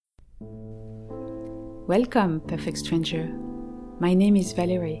Welcome, perfect stranger. My name is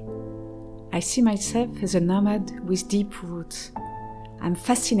Valerie. I see myself as a nomad with deep roots. I'm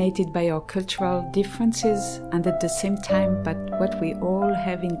fascinated by our cultural differences and at the same time by what we all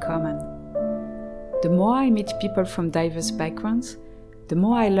have in common. The more I meet people from diverse backgrounds, the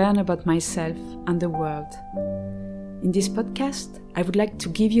more I learn about myself and the world. In this podcast, I would like to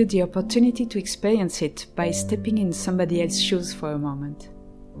give you the opportunity to experience it by stepping in somebody else's shoes for a moment.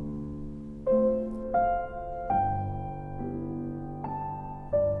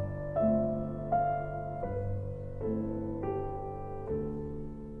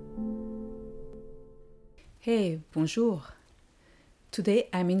 Hey, bonjour. Today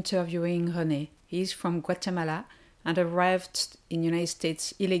I'm interviewing René. He is from Guatemala and arrived in the United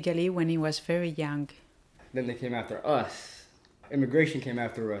States illegally when he was very young. Then they came after us. Immigration came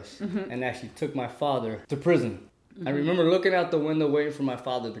after us and actually took my father to prison. I remember looking out the window waiting for my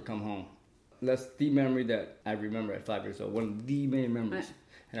father to come home. That's the memory that I remember at 5 years old, one of the main memories. Right.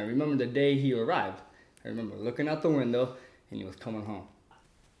 And I remember the day he arrived. I remember looking out the window and he was coming home.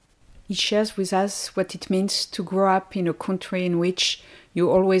 He shares with us what it means to grow up in a country in which you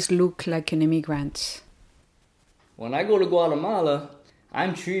always look like an immigrant. When I go to Guatemala,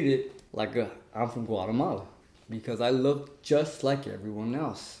 I'm treated like I'm from Guatemala because I look just like everyone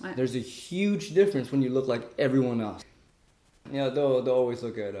else. Right. There's a huge difference when you look like everyone else. Yeah, they'll always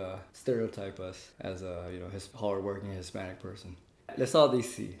look at stereotype us as a hardworking Hispanic person. That's all they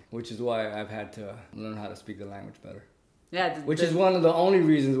see, which is why I've had to learn how to speak the language better. Yeah, Which is one of the only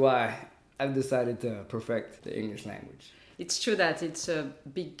reasons why I've decided to perfect the English language. It's true that it's a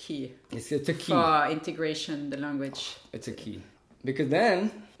big key It's a key. for integration, the language. It's a key. Because then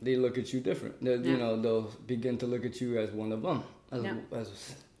they look at you different. They'll begin to look at you as one of them,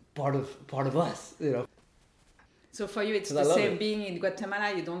 as part of us. So for you, it's the same. Being in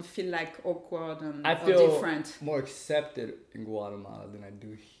Guatemala, you don't feel like awkward and I or feel different. more accepted in Guatemala than I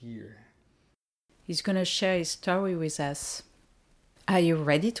do here. He's going to share his story with us. Are you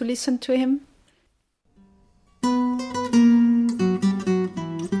ready to listen to him?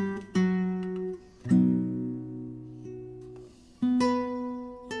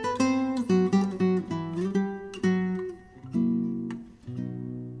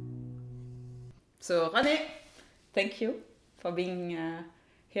 So René, thank you for being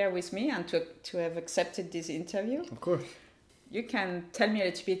here with me and to have accepted this interview. Of course. You can tell me a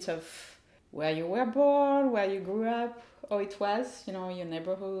little bit of where you were born, where you grew up, how it was, your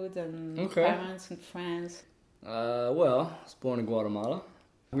neighborhood and parents and friends. Well, I was born in Guatemala.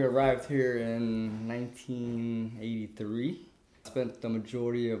 We arrived here in 1983. Spent the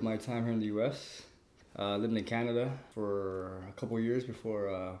majority of my time here in the U.S. Lived in Canada for a couple of years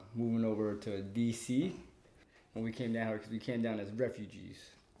before moving over to D.C. when we came down here, because we came down as refugees.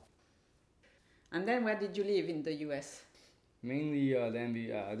 And then where did you live in the U.S.? Mainly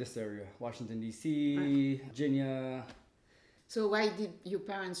this area, Washington, D.C., Virginia. So why did your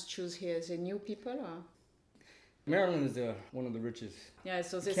parents choose here? Is it new people or? Maryland is one of the richest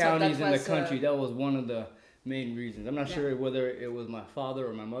that counties in the was, country. That was one of the main reasons. I'm not sure whether it was my father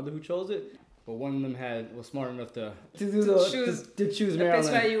or my mother who chose it, but one of them was smart enough to choose Maryland. That's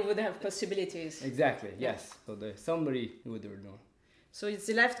why you would have possibilities. Exactly, yes. So somebody knew what they were doing. So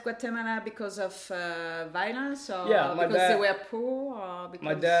they left Guatemala because of violence or because they were poor? Or because...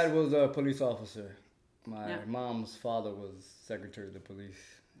 My dad was a police officer. My mom's father was secretary of the police.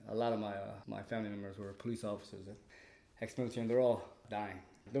 A lot of my family members were police officers and ex-military, and they're all dying.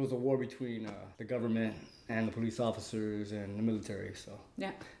 There was a war between the government and the police officers and the military, so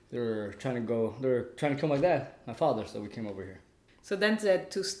they were trying to kill my dad, my father, so we came over here. So then they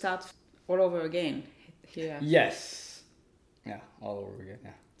had to start all over again here? Yes. Yeah, all over again,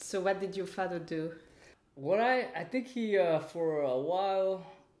 yeah. So what did your father do? I think he, for a while,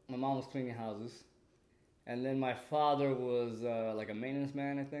 my mom was cleaning houses. And then my father was like a maintenance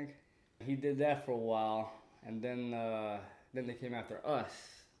man, I think. He did that for a while, and then they came after us.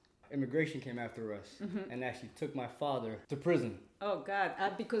 Immigration came after us and actually took my father to prison. Oh God!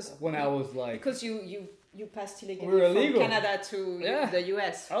 Because when I was because you passed illegally from Canada to the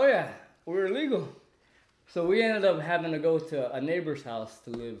U.S. Oh yeah, we were illegal. So we ended up having to go to a neighbor's house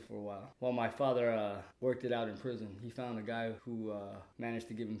to live for a while my father worked it out in prison. He found a guy who managed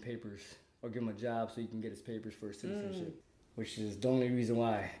to give him papers. Or give him a job so he can get his papers for his citizenship, which is the only reason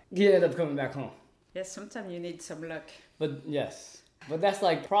why he ended up coming back home. Yes, sometimes you need some luck. But that's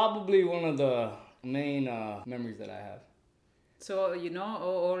probably one of the main memories that I have. So how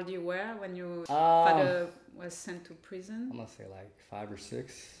old you were when your father was sent to prison? I'm gonna say 5 or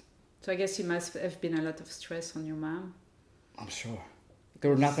 6. So I guess it must have been a lot of stress on your mom. I'm sure. They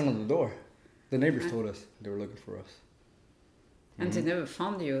were knocking on the door. The neighbors told us they were looking for us. And they never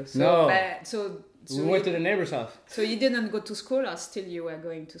found you. So, No. So We went to the neighbor's house. So you didn't go to school, or still you were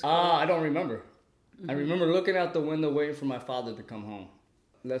going to school? I don't remember. I remember looking out the window waiting for my father to come home.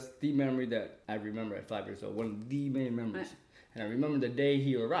 That's the memory that I remember at 5 years old. One of the main memories. Right. And I remember the day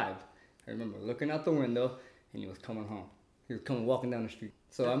he arrived. I remember looking out the window and he was coming home. He was coming walking down the street.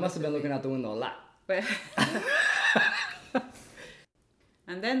 So I must have been looking out the window a lot.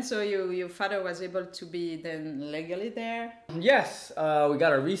 And then, so your father was able to be then legally there? Yes, we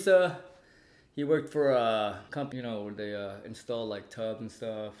got our visa. He worked for a company, where they install like tubs and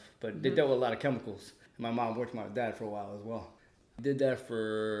stuff, but they dealt with a lot of chemicals. My mom worked with my dad for a while as well. Did that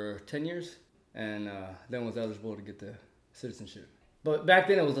for 10 years, and then was eligible to get the citizenship. But back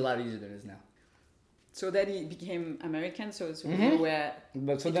then it was a lot easier than it is now. So then he became American, so you were,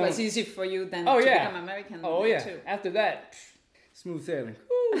 but so it then, was easy for you then to become American too. After that, smooth sailing.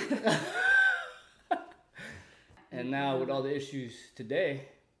 And now with all the issues today,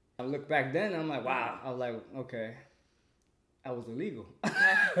 I look back then, I'm like, wow. I was like, okay, I was illegal.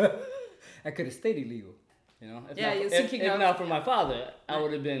 I could have stayed illegal, If not for my father, I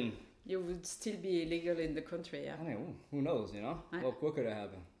would have been. You would still be illegal in the country, yeah. I mean, who knows, Right. What could have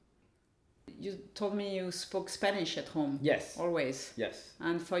happened? You told me you spoke Spanish at home. Yes. Always. Yes.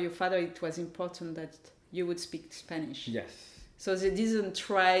 And for your father, it was important that you would speak Spanish. Yes. So they didn't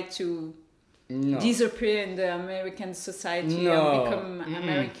try to No. disappear in the American society No. and become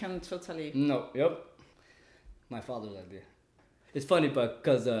American totally. No. Yep. My father's idea. It's funny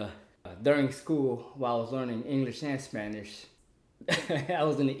because during school, while I was learning English and Spanish, I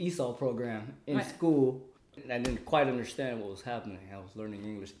was in the ESOL program in Right. school. And I didn't quite understand what was happening. I was learning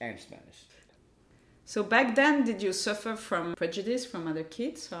English and Spanish. So back then, did you suffer from prejudice from other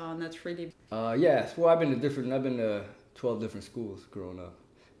kids or not really? Yes. Well, I've been to 12 different schools growing up.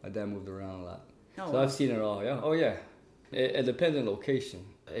 My dad moved around a lot. Oh, So wow. I've seen it all, yeah. Oh, yeah. It depends on location.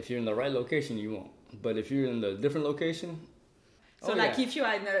 If you're in the right location, you won't. But if you're in the different location... So if you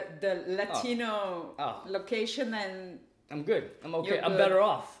are in the Latino Oh. location, then... I'm good. I'm okay. You're I'm good. better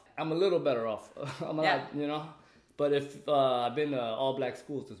off. I'm a little better off. I'm a Yeah. lot, But if I've been to all black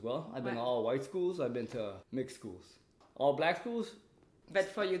schools as well. I've been to Right. all white schools. I've been to mixed schools. All black schools, But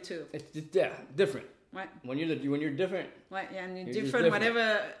for you too. it's just, different. Right. When you're different, Right. Yeah, and you're You're just different, different.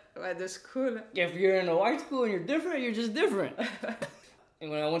 whatever the school. if you're in a white school and you're different, you're just different. And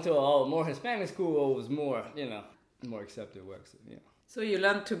when I went to a more Hispanic school, it was more, more accepted works. So you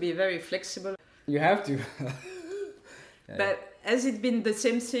learn to be very flexible. You have to. Yeah. But has it been the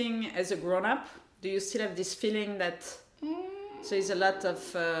same thing as a grown-up? Do you still have this feeling that there is a lot of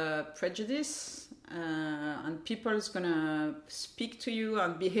prejudice and people's gonna speak to you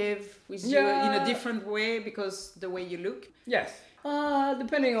and behave with you in a different way because the way you look? Yes.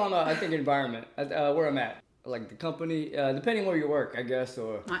 Depending on, I think, environment, where I'm at. Like the company, depending where you work, I guess,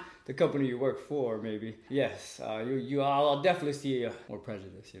 or the company you work for, maybe. Yes, I'll definitely see more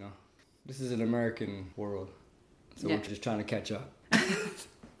prejudice, This is an American world, so we're just trying to catch up.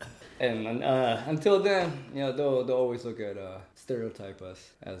 And until then, they'll always look at, stereotype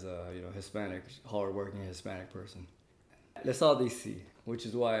us as a, Hispanic, hardworking Hispanic person. That's all they see, which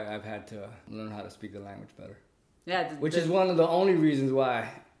is why I've had to learn how to speak the language better. Yeah. Which is one of the only reasons why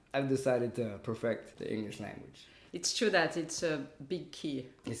I've decided to perfect the English language. It's true that it's a big key.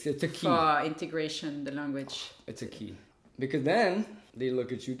 It's a key. For integration, the language. It's a key. Because then they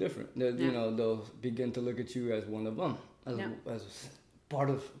look at you different. They'll begin to look at you as one of them, as part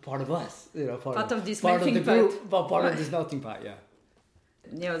of us. Part of this part melting of the group, pot. part of this melting pot.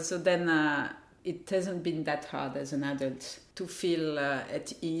 Yeah. So then it hasn't been that hard as an adult to feel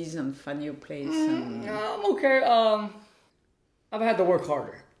at ease and find your place. I'm okay. I've had to work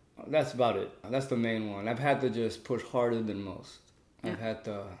harder. That's about it. That's the main one. I've had to just push harder than most. I've had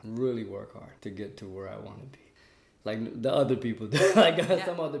to really work hard to get to where I want to be. Like the other people,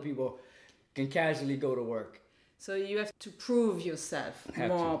 some other people can casually go to work. So you have to prove yourself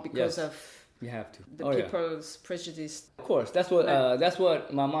more because of you have to. the people's prejudice. Of course, that's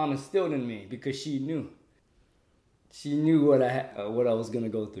what my mom instilled in me because she knew. She knew what I was gonna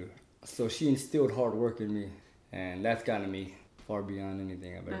go through, so she instilled hard work in me, and that's gotten me far beyond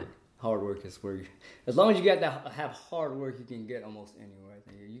anything I've ever. Hard work is where as long as you have hard work, you can get almost anywhere. I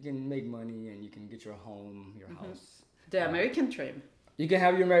think you can make money and you can get your home, your house. The American dream. You can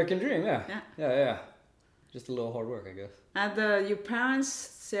have your American dream, yeah. Just a little hard work, I guess. And your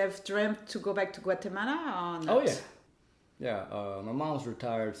parents, they have dreamt to go back to Guatemala or not? Oh yeah. My mom's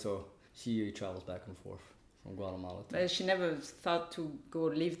retired, so she travels back and forth from Guatemala. But she never thought to go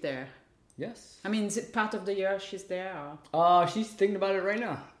live there. Yes. I mean, is it part of the year she's there? She's thinking about it right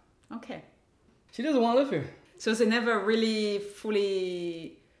now. Okay. She doesn't want to live here. So they never really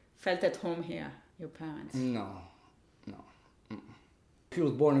fully felt at home here, your parents? No. She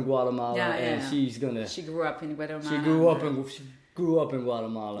was born in Guatemala, and she's gonna. She grew up in Guatemala. She grew up in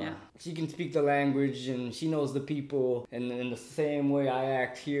Guatemala. Yeah. She can speak the language, and she knows the people. And in the same way I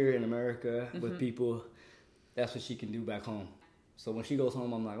act here in America with people, that's what she can do back home. So when she goes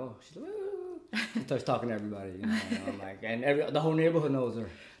home, I'm like, oh, she's like, she starts talking to everybody, you know. And I'm like, and the whole neighborhood knows her.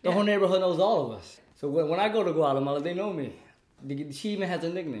 The whole neighborhood knows all of us. So when I go to Guatemala, they know me. She even has a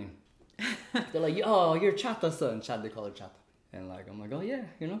nickname. They're like, oh, you're Chata's son. Chat, they call her Chata. And like, I'm like, oh yeah,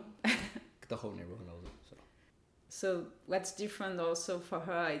 you know. The whole neighborhood knows it. So what's different also for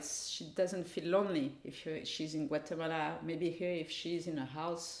her is she doesn't feel lonely if she's in Guatemala. Maybe here, if she's in a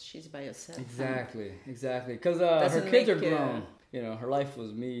house, she's by herself. Exactly. Because her kids are grown. You know, her life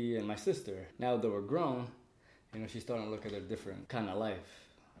was me and my sister. Now that we're grown, you know, she's starting to look at a different kind of life.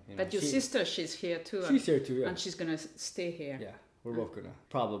 You know, but your sister, she's here too. She's here too, yeah. And she's going to stay here. Yeah, we're both going to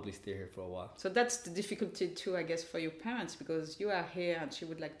probably stay here for a while. So that's the difficulty too, I guess, for your parents, because you are here and she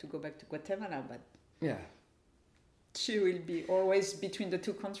would like to go back to Guatemala, but yeah, she will be always between the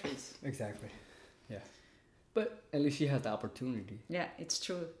two countries. Exactly, yeah. But at least she has the opportunity. Yeah, it's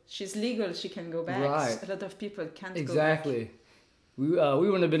true. She's legal, she can go back. Right. A lot of people can't go back. Exactly. We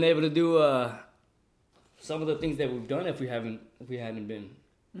wouldn't have been able to do some of the things that we've done if we hadn't been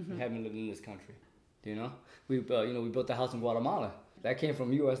we haven't lived in this country. You know, we built the house in Guatemala. That came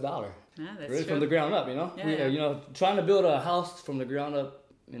from U.S. dollar. Yeah, that's really true. From the ground up. You know, you know, trying to build a house from the ground up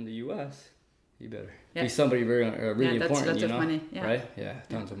in the U.S. You better be somebody very really important. That's a lot of money. Yeah. Right? Yeah,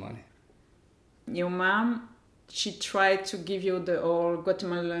 tons of money. Your mom, she tried to give you the whole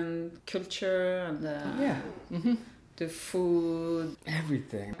Guatemalan culture and the food.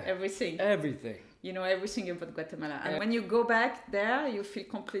 Everything. You know everything about Guatemala. And when you go back there, you feel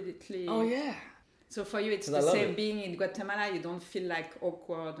completely... Oh, yeah. So for you, it's the same being in Guatemala. You don't feel like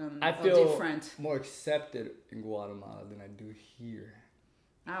awkward and I feel different. More accepted in Guatemala than I do here.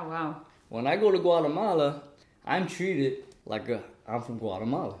 Oh, wow. When I go to Guatemala, I'm treated like I'm from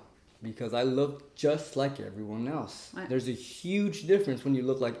Guatemala because I look just like everyone else. Right. There's a huge difference when you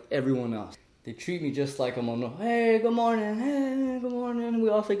look like everyone else. They treat me just like I'm on the, hey, good morning. We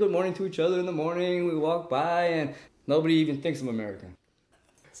all say good morning to each other in the morning. We walk by and nobody even thinks I'm American.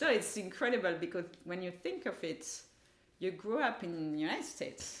 So it's incredible because when you think of it, you grew up in the United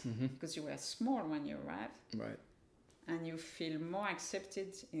States because you were small when you arrived. Right. And you feel more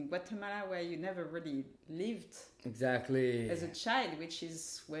accepted in Guatemala where you never really lived. Exactly. As a child, which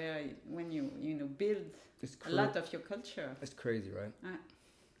is where when you build a lot of your culture. It's crazy, right?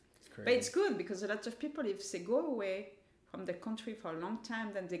 But it's good because a lot of people, if they go away from the country for a long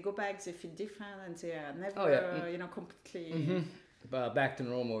time, then they go back, they feel different, and they are never, completely... back to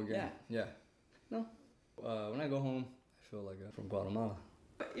normal again. Yeah. No. When I go home, I feel like I'm from Guatemala.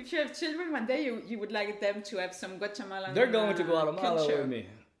 If you have children one day, you would like them to have some Guatemalan They're going to Guatemala culture. with me.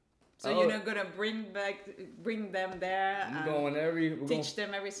 So you're not gonna bring them there and teach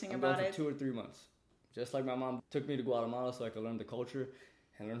them everything about it? For 2 or 3 months. Just like my mom took me to Guatemala so I could learn the culture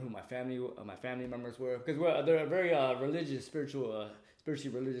and learn who my family members were, because they're very religious, spiritually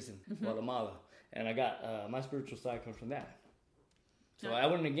religious in Guatemala, and I got my spiritual side comes from that. So I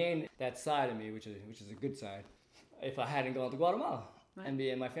wouldn't have gained that side of me, which is a good side, if I hadn't gone to Guatemala. Right.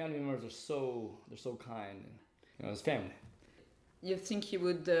 And my family members are so kind, and, it's family. You think you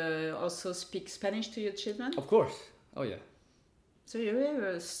would also speak Spanish to your children? Of course. Oh yeah. So you have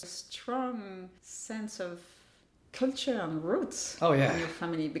a strong sense of culture and roots in your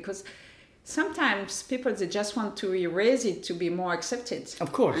family, because sometimes people, they just want to erase it to be more accepted.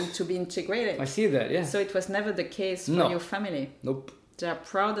 Of course. And to be integrated. I see that, yeah. So it was never the case for your family. Nope. They are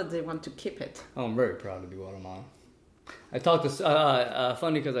proud that they want to keep it. Oh, I'm very proud to be Guatemalan. I talked to,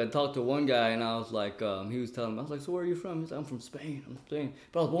 funny because I talked to one guy and I was like, he was telling me, I was like, so where are you from? He's like, I'm from Spain.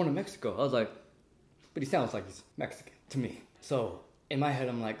 But I was born in Mexico. I was like, but he sounds like he's Mexican to me. So in my head,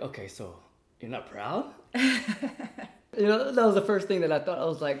 I'm like, okay, so you're not proud? That was the first thing that I thought. I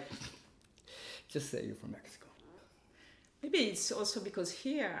was like, just say you're from Mexico. Maybe it's also because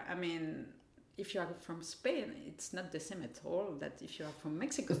here, if you are from Spain, it's not the same at all that if you are from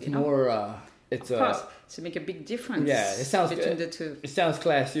Mexico. It's more, of course, to make a big difference between the two. It sounds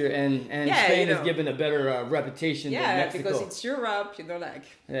classier, and Spain is given a better reputation than Mexico. Yeah, because it's Europe,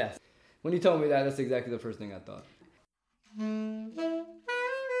 Yeah. When you told me that, that's exactly the first thing I thought.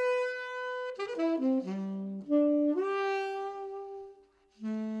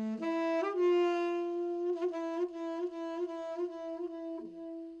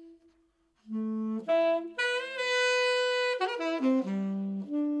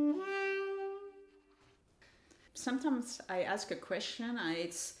 Sometimes I ask a question.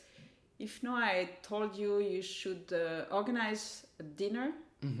 It's if no, I told you you should organize a dinner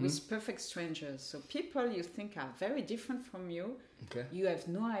with perfect strangers. So people you think are very different from you. Okay. You have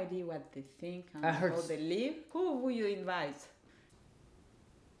no idea what they think and how they live. Who will you invite?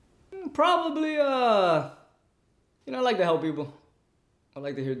 Probably, I like to help people. I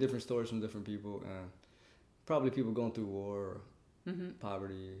like to hear different stories from different people. Probably people going through war or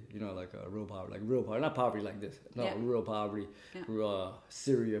poverty, like real poverty, not poverty like this. No, real poverty. Yeah.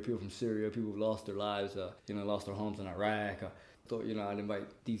 Syria, people from Syria, people who lost their lives, lost their homes in Iraq. So, I'd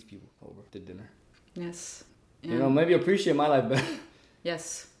invite these people over to dinner. Yes. Yeah. Maybe appreciate my life better.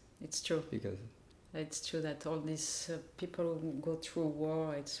 Yes, it's true. Because it's true that all these people who go through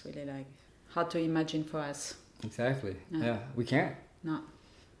war, it's really like hard to imagine for us. Exactly. Yeah, we can't. No.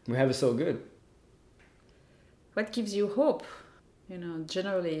 We have it so good. What gives you hope?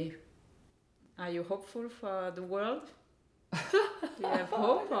 Generally, are you hopeful for the world? Do you have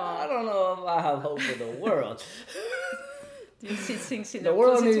hope? Or? I don't know if I have hope for the world. Do you see things in the a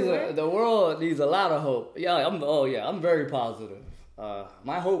world positive way? The world needs a lot of hope. Yeah, I'm very positive.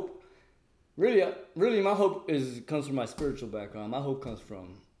 My hope, really, my hope comes from my spiritual background. My hope comes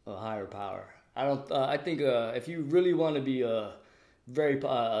from a higher power. I think if you really want to be a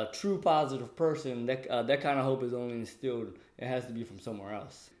true positive person, that kind of hope is only instilled. It has to be from somewhere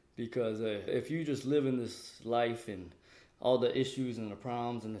else. Because if you just live in this life and all the issues and the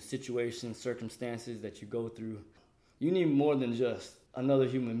problems and the situations, circumstances that you go through, you need more than just another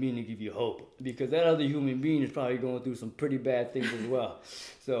human being to give you hope. Because that other human being is probably going through some pretty bad things as well.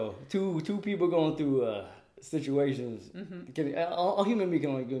 So two people going through situations, a human being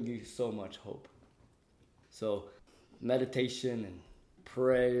can only give you so much hope. So meditation and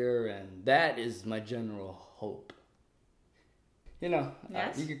prayer, and that is my general hope.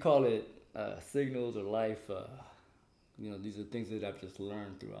 Yes. You could call it signals or life. These are things that I've just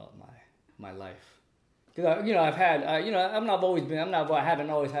learned throughout my life. Because I've had, I haven't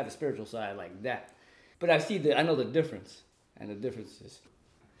always had a spiritual side like that. But I know the difference, and the difference is,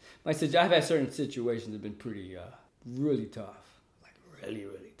 I've had certain situations that have been pretty, really tough, like really,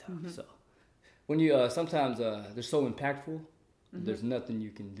 really tough. So when you sometimes they're so impactful, there's nothing you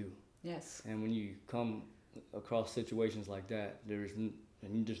can do. Yes. And when you come across situations like that, there's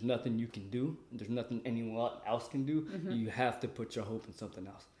nothing you can do. There's nothing anyone else can do. You have to put your hope in something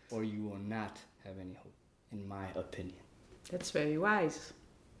else, or you will not have any hope, in my opinion. That's very wise.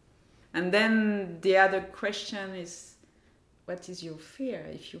 And then the other question is, what is your fear?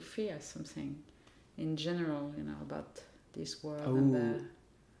 If you fear something in general, about this world.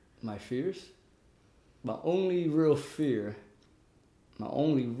 My fears? My only real fear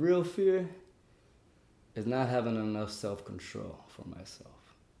is not having enough self-control for myself.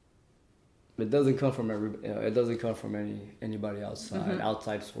 It doesn't come from anybody outside,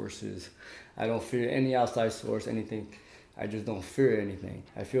 outside sources. I don't fear any outside source, anything. I just don't fear anything.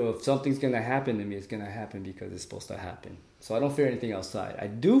 I feel if something's going to happen to me, it's going to happen because it's supposed to happen. So I don't fear anything outside. I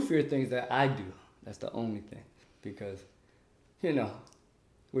do fear things that I do. That's the only thing. Because,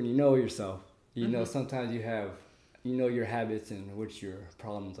 when you know yourself, sometimes you know your habits and what your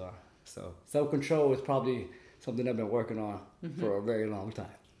problems are. So self-control is probably something I've been working on for a very long time.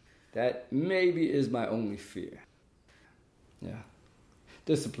 That maybe is my only fear. Yeah.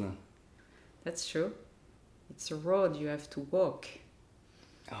 Discipline. That's true. It's a road you have to walk.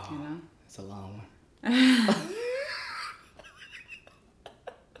 Oh, it's a long one.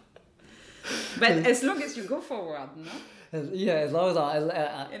 But as long as you go forward, no? Yeah, as long as I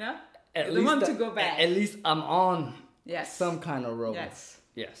you don't want to go back. At least I'm on some kind of road.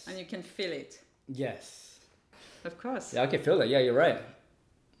 Yes. And you can feel it. Yes. Of course. Yeah, I can feel that. Yeah, you're right.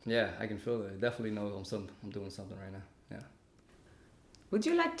 Yeah, I can feel it. I definitely know I'm doing something right now. Yeah. Would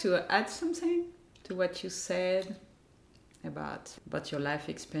you like to add something to what you said about your life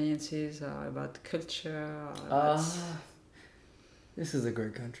experiences or about culture? This is a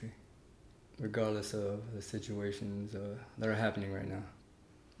great country, regardless of the situations that are happening right now.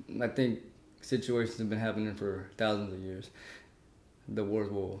 I think situations have been happening for thousands of years. The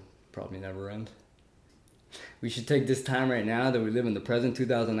wars will probably never end. We should take this time right now that we live in the present,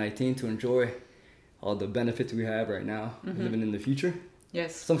 2019, to enjoy all the benefits we have right now, living in the future.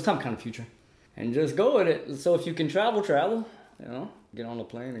 Yes. Some kind of future. And just go with it. So if you can travel. Get on a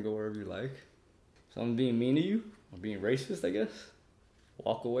plane and go wherever you like. If someone's being mean to you, or being racist, I guess,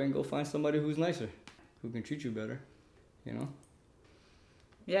 walk away and go find somebody who's nicer, who can treat you better,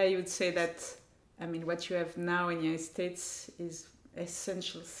 Yeah, you would say that, what you have now in the United States is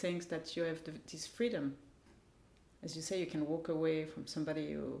essential things that you have this freedom. as you say, you can walk away from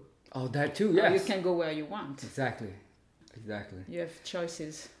somebody who... Oh, that too, yes. Or you can go where you want. Exactly. You have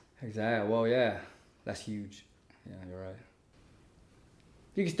choices. Exactly. Well, yeah, that's huge. Yeah, you're right.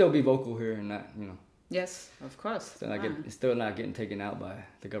 You can still be vocal here and not, you know. Yes, of course. Still not getting taken out by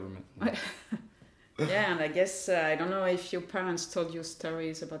the government. You know? Yeah, and I guess, I don't know if your parents told you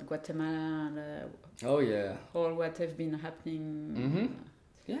stories about Guatemala and oh, yeah. all what have been happening. Mm-hmm.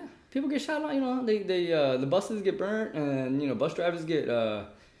 Yeah, people get shot, you know, the buses get burnt and, you know, bus drivers get,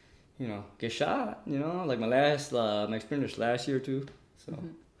 you know, get shot, you know, like my experience last year too. So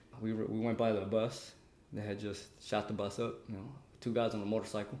we went by the bus. They had just shot the bus up, you know, 2 guys on a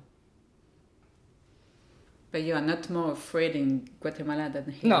motorcycle. But you are not more afraid in Guatemala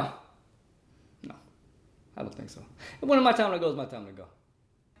than here? No, I don't think so. When my time to go is my time to go.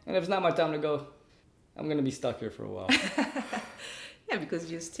 And if it's not my time to go, I'm going to be stuck here for a while. Yeah,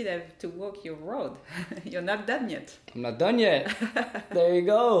 because you still have to walk your road. You're not done yet. I'm not done yet. There you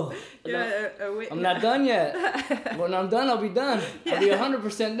go. I'm not done yet. When I'm done, I'll be done. Yeah. I'll be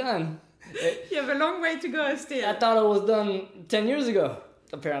 100% done. You have a long way to go still. I thought I was done 10 years ago.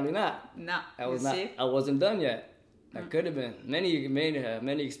 Apparently not. No, I wasn't done yet. I could have been.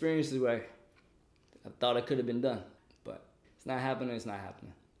 Many experiences where I thought I could have been done. But it's not happening,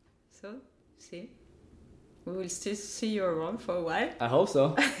 So, see? We will still see you around for a while. I hope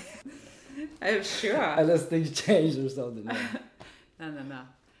so. I'm sure. Unless things change or something. No.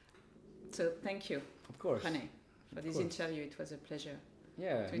 So thank you. Of course. Honey, for this interview. It was a pleasure.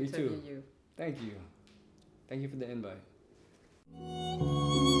 Yeah, to me interview too. You. Thank you. Thank you for the invite.